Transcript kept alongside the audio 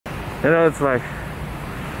You know, it's like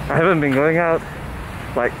I haven't been going out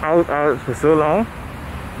out for so long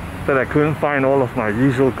that I couldn't find all of my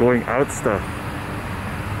usual going out stuff.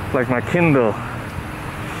 Like my Kindle,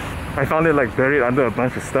 I found it like buried under a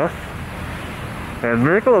bunch of stuff. And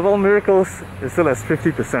miracle of all miracles, it still has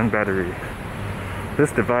 50% battery.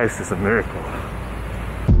 This device is a miracle.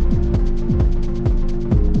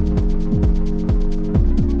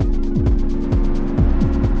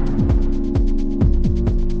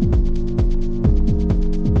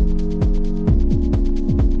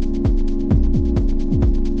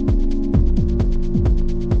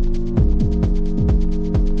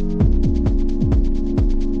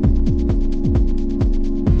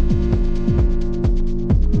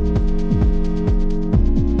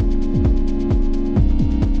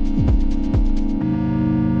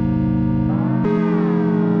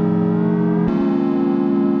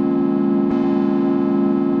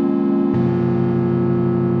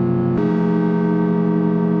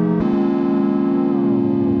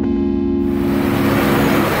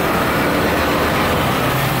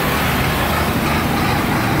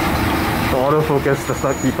 Autofocus does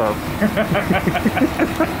not keep up.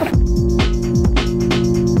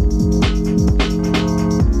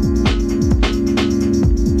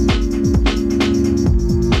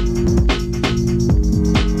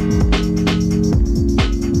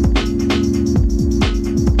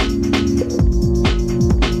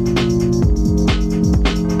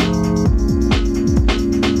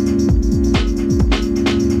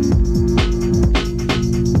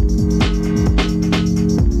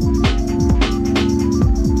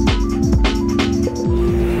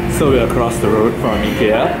 So we're across the road from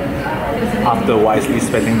Ikea after wisely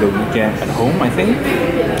spending the weekend at home, I think,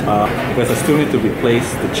 because I still need to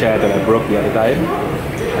replace the chair that I broke the other time.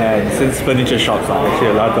 And since furniture shops are actually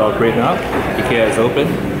allowed to operate now, Ikea is open.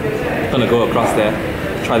 I'm gonna go across there,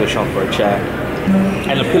 try to shop for a chair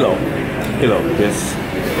and a pillow. Because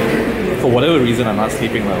for whatever reason I'm not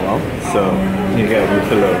sleeping very well, so I need to get a new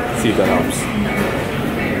pillow, see if that helps.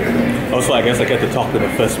 Also, I guess I get to talk to the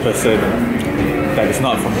first person that is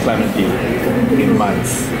not from Clementi in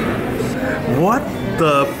months. What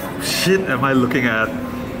the shit am I looking at?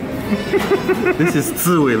 This is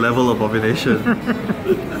Ziwei level abomination.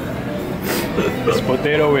 It's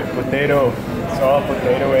potato with potato. It's all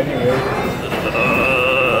potato anyway.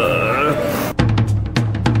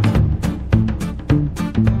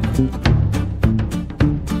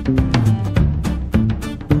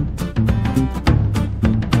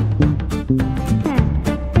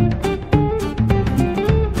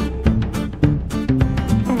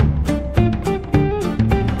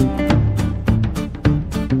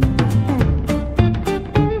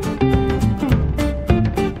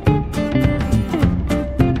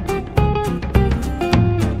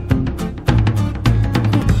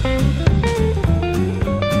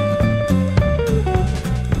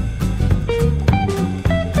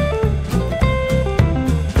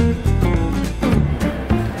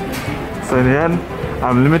 So in the end,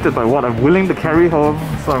 I'm limited by what I'm willing to carry home,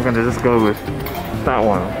 so I'm gonna just go with that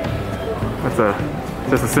one. That's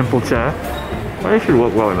just a simple chair, but it should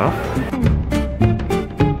work well enough.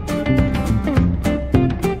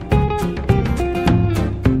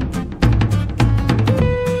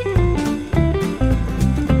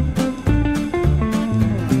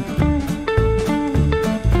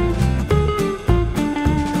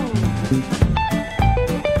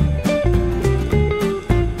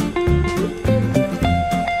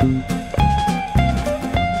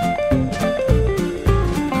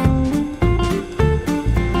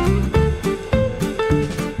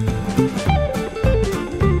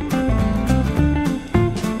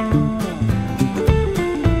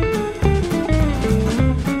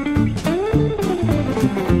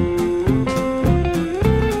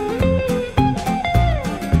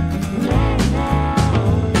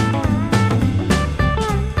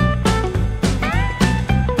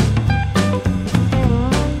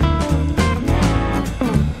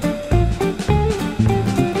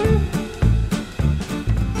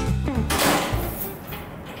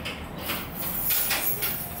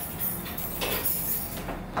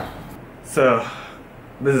 So,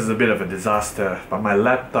 this is a bit of a disaster, but my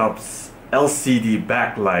laptop's LCD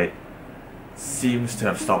backlight seems to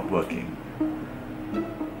have stopped working.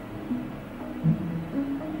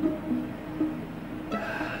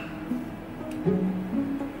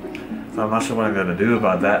 So I'm not sure what I'm gonna do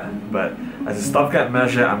about that, but as a stopgap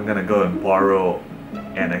measure, I'm gonna go and borrow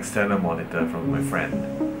an external monitor from my friend.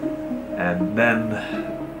 And then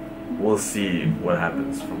we'll see what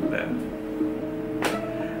happens from there.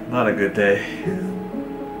 Not a good day.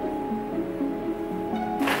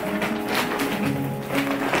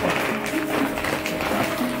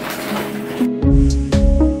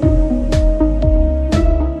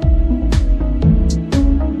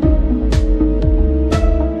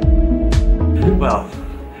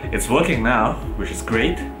 working now, which is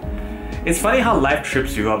great. It's funny how life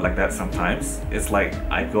trips you up like that sometimes. It's like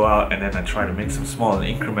I go out and then I try to make some small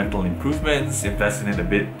incremental improvements, invest in it a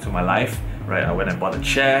bit to my life, right? I went and bought a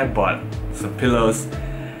chair, bought some pillows,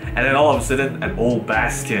 and then all of a sudden an old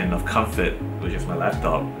bastion of comfort, which is my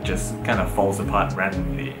laptop, just kind of falls apart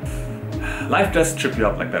randomly. Life does trip you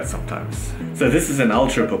up like that sometimes. So this is an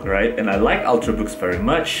Ultrabook, right? And I like Ultrabooks very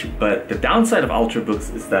much, but the downside of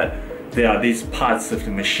Ultrabooks is that there are these parts of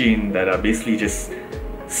the machine that are basically just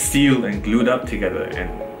sealed and glued up together, and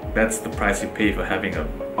that's the price you pay for having an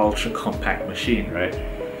ultra compact machine, right?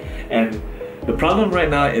 And the problem right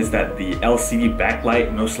now is that the LCD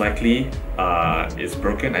backlight most likely is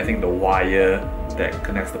broken. I think the wire that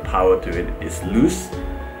connects the power to it is loose.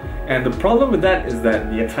 And the problem with that is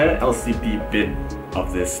that the entire LCD bit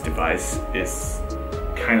of this device is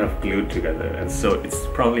kind of glued together, and so it's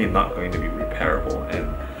probably not going to be repairable.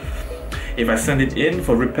 And if I send it in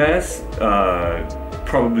for repairs,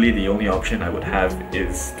 probably the only option I would have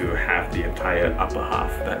is to have the entire upper half,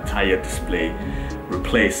 the entire display,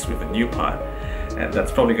 replaced with a new part. And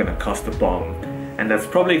that's probably going to cost a bomb. And that's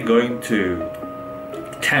probably going to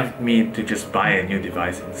tempt me to just buy a new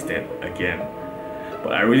device instead again.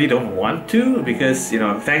 But I really don't want to, because, you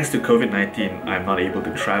know, thanks to COVID-19, I'm not able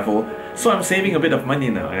to travel. So I'm saving a bit of money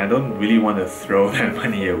now, and I don't really want to throw that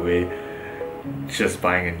money away just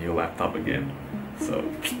buying a new laptop again. So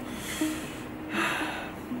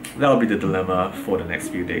that'll be the dilemma for the next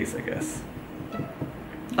few days, I guess.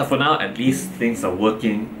 But for now, at least things are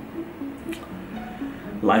working.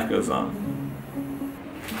 Life goes on.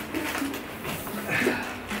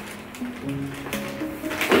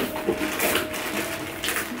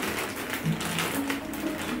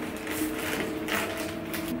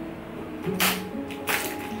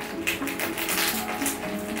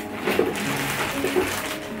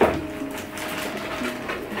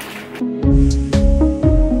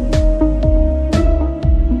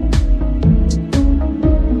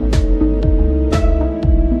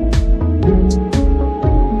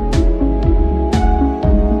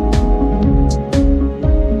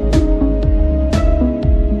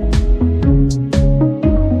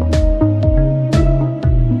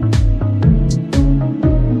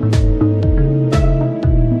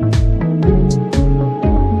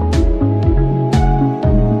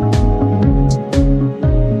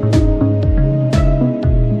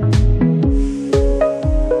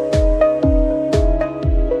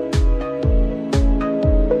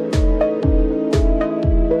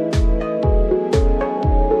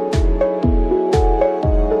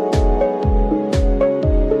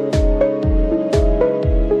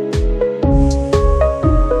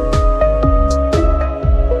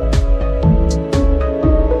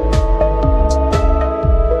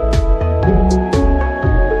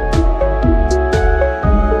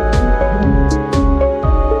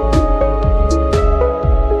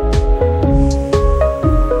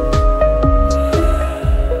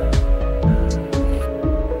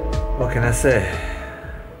 Say,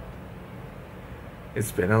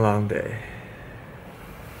 it's been a long day.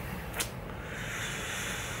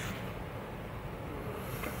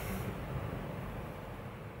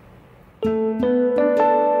 You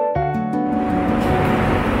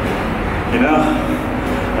know,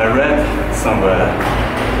 I read somewhere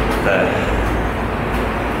that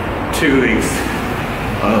 2 weeks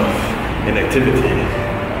of inactivity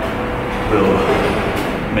will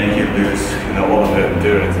make you lose, you know, all of your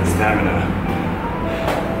endurance and stamina.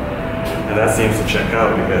 And that seems to check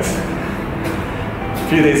out, because a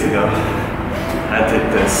few days ago I did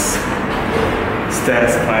this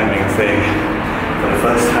stairs climbing thing for the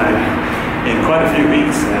first time in quite a few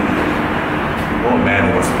weeks, and oh man,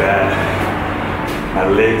 it was bad. My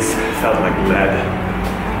legs felt like lead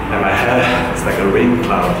and my hair was like a rain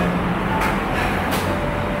cloud.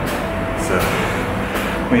 So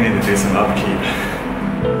we need to do some upkeep.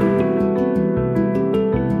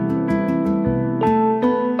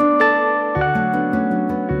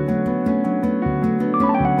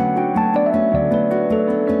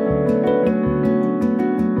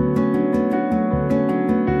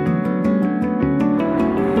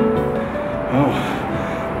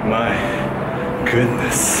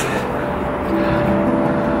 Goodness.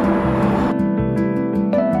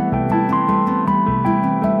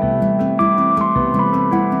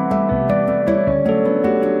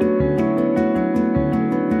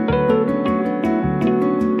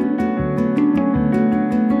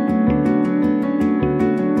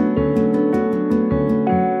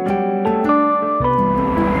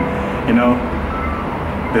 You know,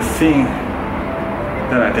 the thing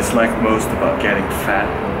that I dislike most about getting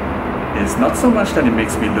fat is not so much that it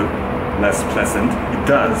makes me look less pleasant. It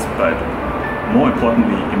does, but more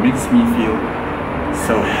importantly, it makes me feel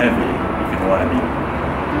so heavy, if you know what I mean.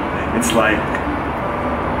 It's like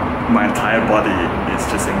my entire body is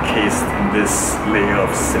just encased in this layer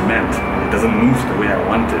of cement and it doesn't move the way I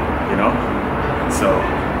want it, you know? So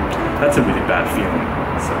that's a really bad feeling.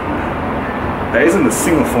 So there isn't a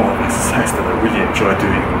single form of exercise that I really enjoy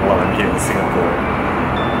doing while I'm here in Singapore,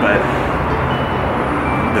 but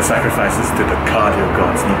the sacrifices to the cardio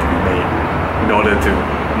gods need to be made in order to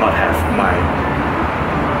not have my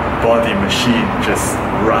body machine just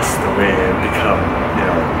rust away and become, you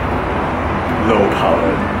know, low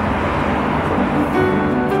powered.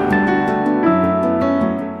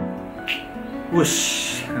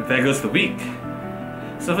 Whoosh, and there goes the week.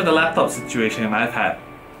 So for the laptop situation, I've had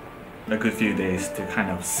a good few days to kind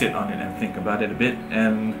of sit on it and think about it a bit,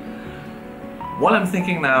 and what I'm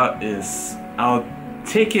thinking now is I'll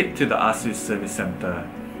take it to the ASUS service center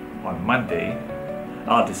on Monday.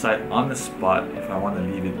 I'll decide on the spot if I want to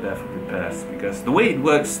leave it there for repairs, because the way it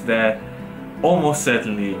works there, almost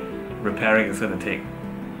certainly repairing is going to take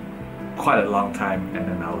quite a long time and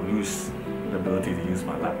then I'll lose the ability to use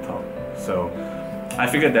my laptop. So I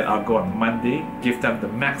figured that I'll go on Monday, give them the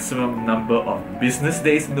maximum number of business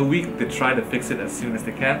days in the week to try to fix it as soon as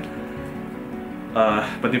they can.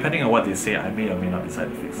 But depending on what they say, I may or may not decide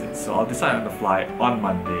to fix it. So I'll decide on the fly on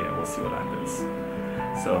Monday and we'll see what happens.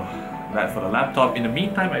 So that for the laptop. In the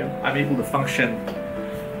meantime, I'm able to function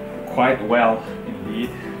quite well indeed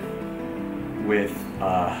with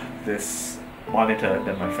this monitor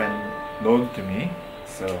that my friend loaned to me.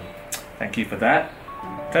 So thank you for that.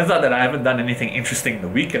 Turns out that I haven't done anything interesting in the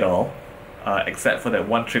week at all, except for that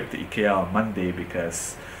one trip to Ikea on Monday,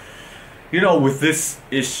 because, you know, with this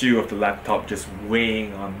issue of the laptop just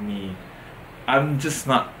weighing on me, I'm just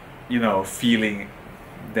not, you know, feeling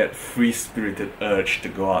that free-spirited urge to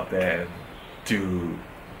go out there and do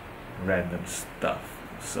random stuff.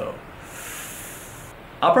 So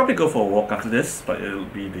I'll probably go for a walk after this, but it'll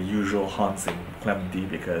be the usual haunts in Clementi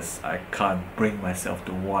because I can't bring myself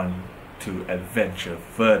to want to adventure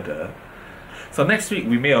further. So next week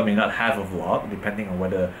we may or may not have a vlog, depending on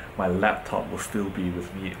whether my laptop will still be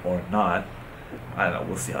with me or not. I don't know,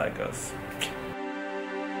 we'll see how it goes.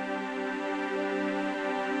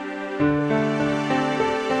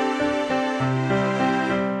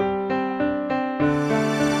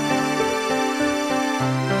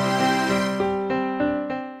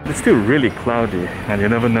 It's still really cloudy and you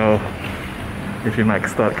never know if it might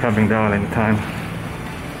start coming down anytime.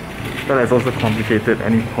 That has also complicated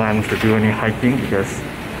any plans to do any hiking, because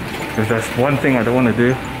if there's one thing I don't want to do,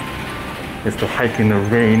 is to hike in the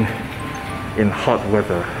rain in hot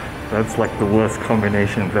weather. That's like the worst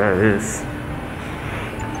combination there is.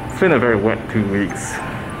 It's been a very wet 2 weeks.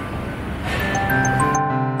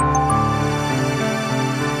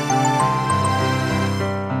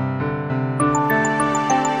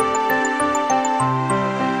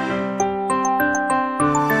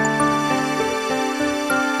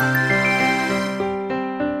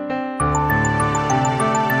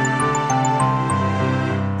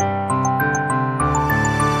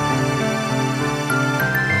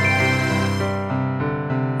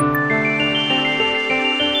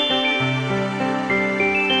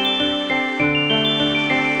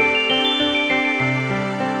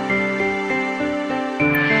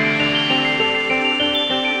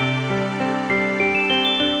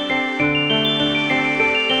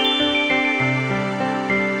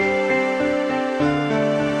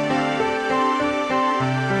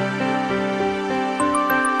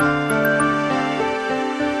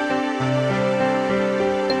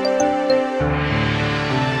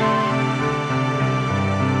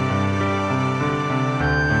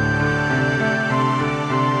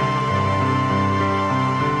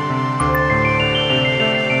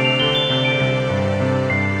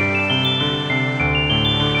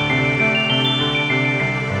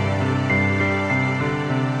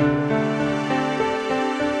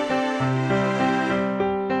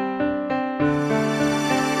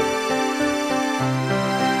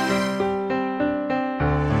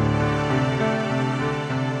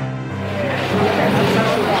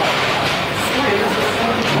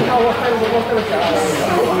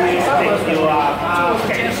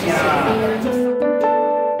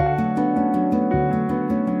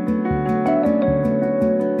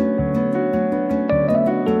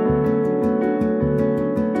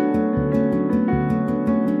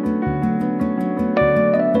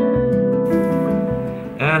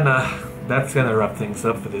 And that's gonna wrap things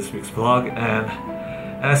up for this week's vlog. And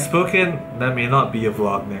as spoken, there may not be a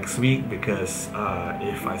vlog next week because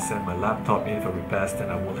if I send my laptop in for repairs, then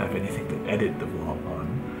I won't have anything to edit the vlog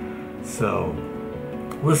on. So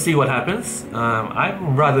we'll see what happens.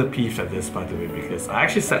 I'm rather peeved at this, by the way, because I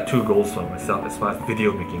actually set 2 goals for myself as far as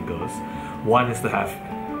video making goes. One is to have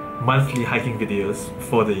monthly hiking videos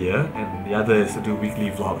for the year, and the other is to do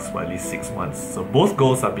weekly vlogs for at least 6 months. So both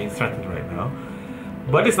goals are being threatened right now,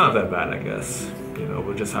 but it's not that bad, I guess. You know,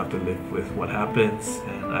 we'll just have to live with what happens.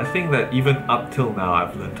 And I think that even up till now,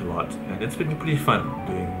 I've learned a lot, and it's been pretty fun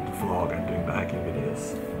doing the vlog and doing the hiking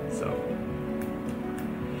videos. So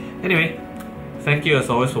anyway, thank you as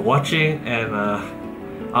always for watching, and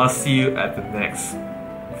I'll see you at the next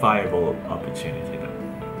viable opportunity now.